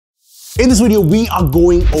In this video, we are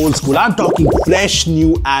going old school. I'm talking fresh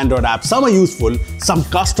new Android apps. Some are useful, some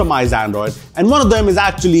customized Android, and one of them is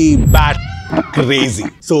actually bad crazy.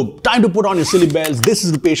 So time to put on your silly bells. This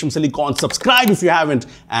is Rupesh from Sillycorns. Subscribe if you haven't,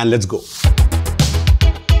 and let's go.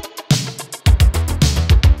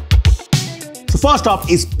 So first up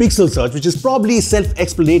is pixel search, which is probably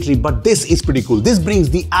self-explanatory, but this is pretty cool. This brings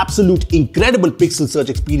the absolute incredible pixel search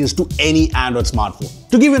experience to any Android smartphone.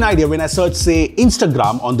 To give you an idea, when I search, say,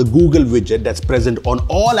 Instagram on the Google widget that's present on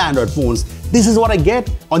all Android phones, this is what I get.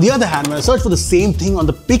 On the other hand, when I search for the same thing on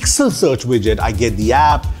the pixel search widget, I get the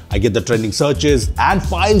app, I get the trending searches and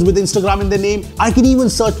files with Instagram in their name. I can even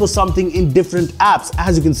search for something in different apps,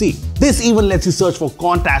 as you can see. This even lets you search for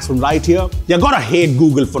contacts from right here. You gotta hate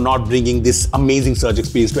Google for not bringing this amazing search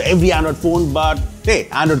experience to every Android phone, but hey,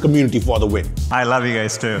 Android community for the win. I love you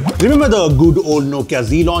guys too. Remember the good old Nokia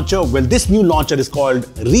Z launcher? Well, this new launcher is called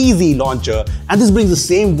Re-Z launcher, and this brings the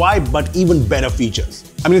same vibe but even better features.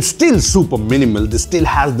 I mean, it's still super minimal. This still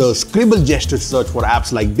has the scribble gesture search for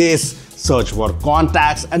apps like this, search for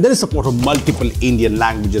contacts, and there is support for multiple Indian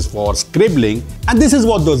languages for scribbling. And this is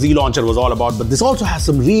what the Z launcher was all about, but this also has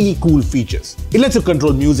some really cool features. It lets you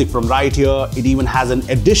control music from right here. It even has an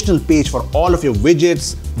additional page for all of your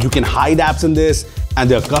widgets. You can hide apps in this, and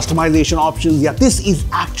there are customization options. Yeah, this is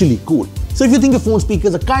actually cool. So if you think your phone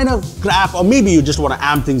speakers are kind of crap, or maybe you just want to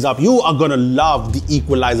amp things up, you are gonna love the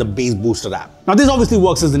Equalizer Bass Booster app. Now this obviously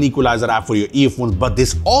works as an equalizer app for your earphones, but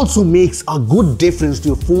this also makes a good difference to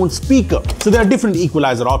your phone speaker. So there are different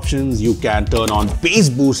equalizer options. You can turn on bass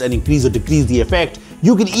boost and increase or decrease the effect.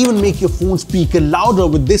 You can even make your phone speaker louder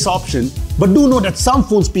with this option, but do know that some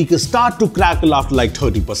phone speakers start to crackle after like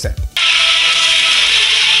 30%.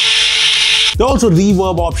 There are also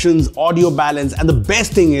reverb options, audio balance, and the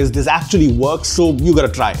best thing is this actually works, so you gotta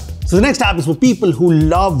try it. So the next app is for people who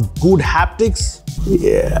love good haptics,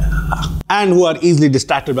 and who are easily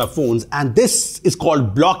distracted by phones, and this is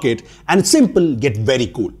called Block It, and it's simple yet very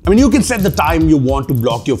cool. I mean, you can set the time you want to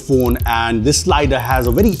block your phone, and this slider has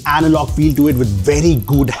a very analog feel to it with very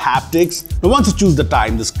good haptics. Now once you choose the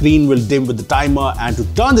time, the screen will dim with the timer, and to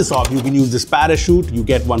turn this off, you can use this parachute. You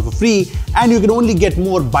get one for free, and you can only get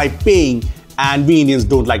more by paying, and we Indians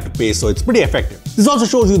don't like to pay, so it's pretty effective. This also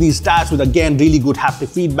shows you these stats with, again, really good haptic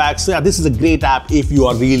feedback. So yeah, this is a great app if you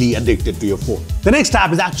are really addicted to your phone. The next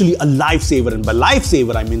app is actually a lifesaver, and by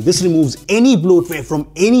lifesaver, I mean this removes any bloatware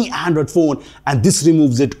from any Android phone, and this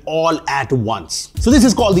removes it all at once. So this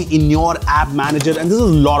is called the In Your App Manager, and this is a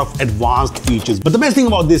lot of advanced features. But the best thing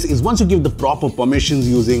about this is once you give the proper permissions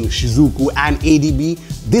using Shizuku and ADB,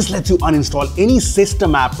 this lets you uninstall any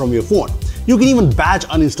system app from your phone. You can even batch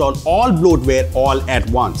uninstall all bloatware all at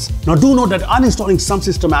once. Now do note that uninstalling some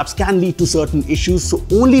system apps can lead to certain issues, so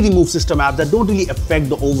only remove system apps that don't really affect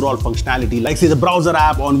the overall functionality, like say the browser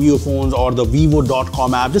app on Vivo phones or the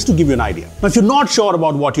vivo.com app, just to give you an idea. Now if you're not sure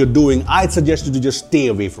about what you're doing, I'd suggest you to just stay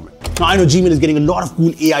away from it. Now I know Gmail is getting a lot of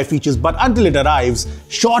cool AI features, but until it arrives,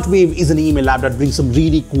 Shortwave is an email app that brings some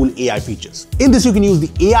really cool AI features. In this, you can use the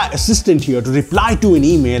AI assistant here to reply to an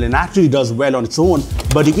email, and actually does well on its own,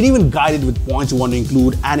 but you can even guide it with points you want to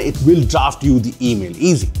include, and it will draft you the email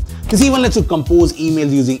easy. This even lets you compose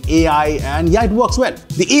emails using AI, and yeah, it works well.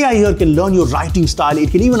 The AI here can learn your writing style.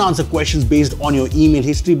 It can even answer questions based on your email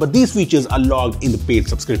history, but these features are logged in the paid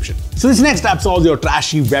subscription. So this next app solves your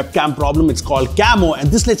trashy webcam problem. It's called Camo, and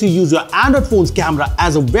this lets you use your Android phone's camera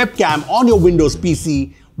as a webcam on your Windows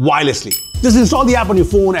PC wirelessly. Just install the app on your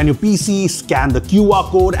phone and your PC, scan the QR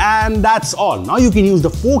code, and that's all. Now you can use the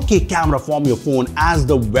 4K camera from your phone as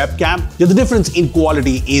the webcam. Yeah, the difference in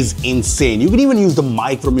quality is insane. You can even use the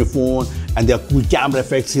mic from your phone, and there are cool camera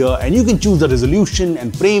effects here, and you can choose the resolution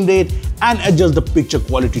and frame rate and adjust the picture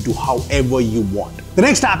quality to however you want. The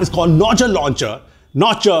next app is called Notcha Launcher.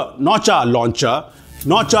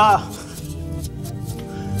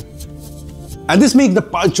 And this makes the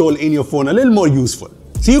punch hole in your phone a little more useful.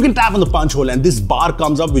 So you can tap on the punch hole and this bar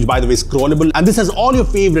comes up, which by the way is scrollable, and this has all your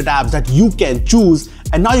favorite apps that you can choose,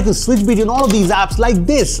 and now you can switch between all of these apps like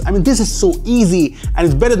this. I mean, this is so easy, and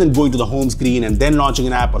it's better than going to the home screen and then launching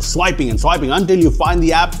an app or swiping and swiping until you find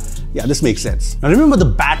the app. Yeah, this makes sense. Now remember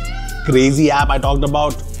the crazy app I talked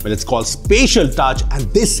about? Well, it's called Spatial Touch, and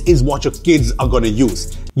this is what your kids are gonna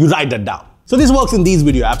use. You write that down. So this works in these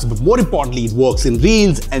video apps, but more importantly, it works in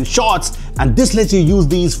Reels and Shorts, and this lets you use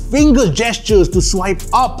these finger gestures to swipe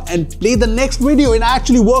up and play the next video. It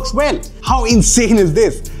actually works well. How insane is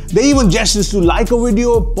this? There are even gestures to like a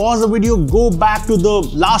video, pause a video, go back to the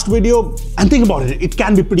last video, and think about it, it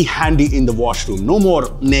can be pretty handy in the washroom. No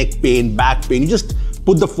more neck pain, back pain. You just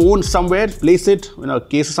put the phone somewhere, place it in a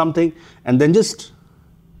case or something, and then just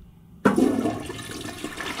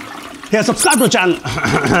Here, subscribe to our channel.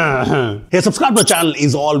 Here, subscribe to our channel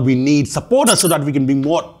is all we need. Support us so that we can be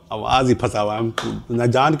more. आवाज ही फंसा हुआ है, हम न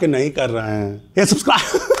जान के नहीं कर रहे हैं. Here, subscribe.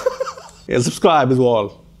 Here, subscribe is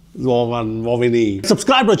all. Is what we need.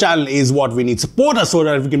 Subscribe to our channel is what we need. Support us so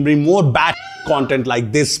that we can bring more bad content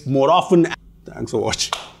like this more often. Thanks for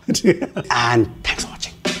watching. And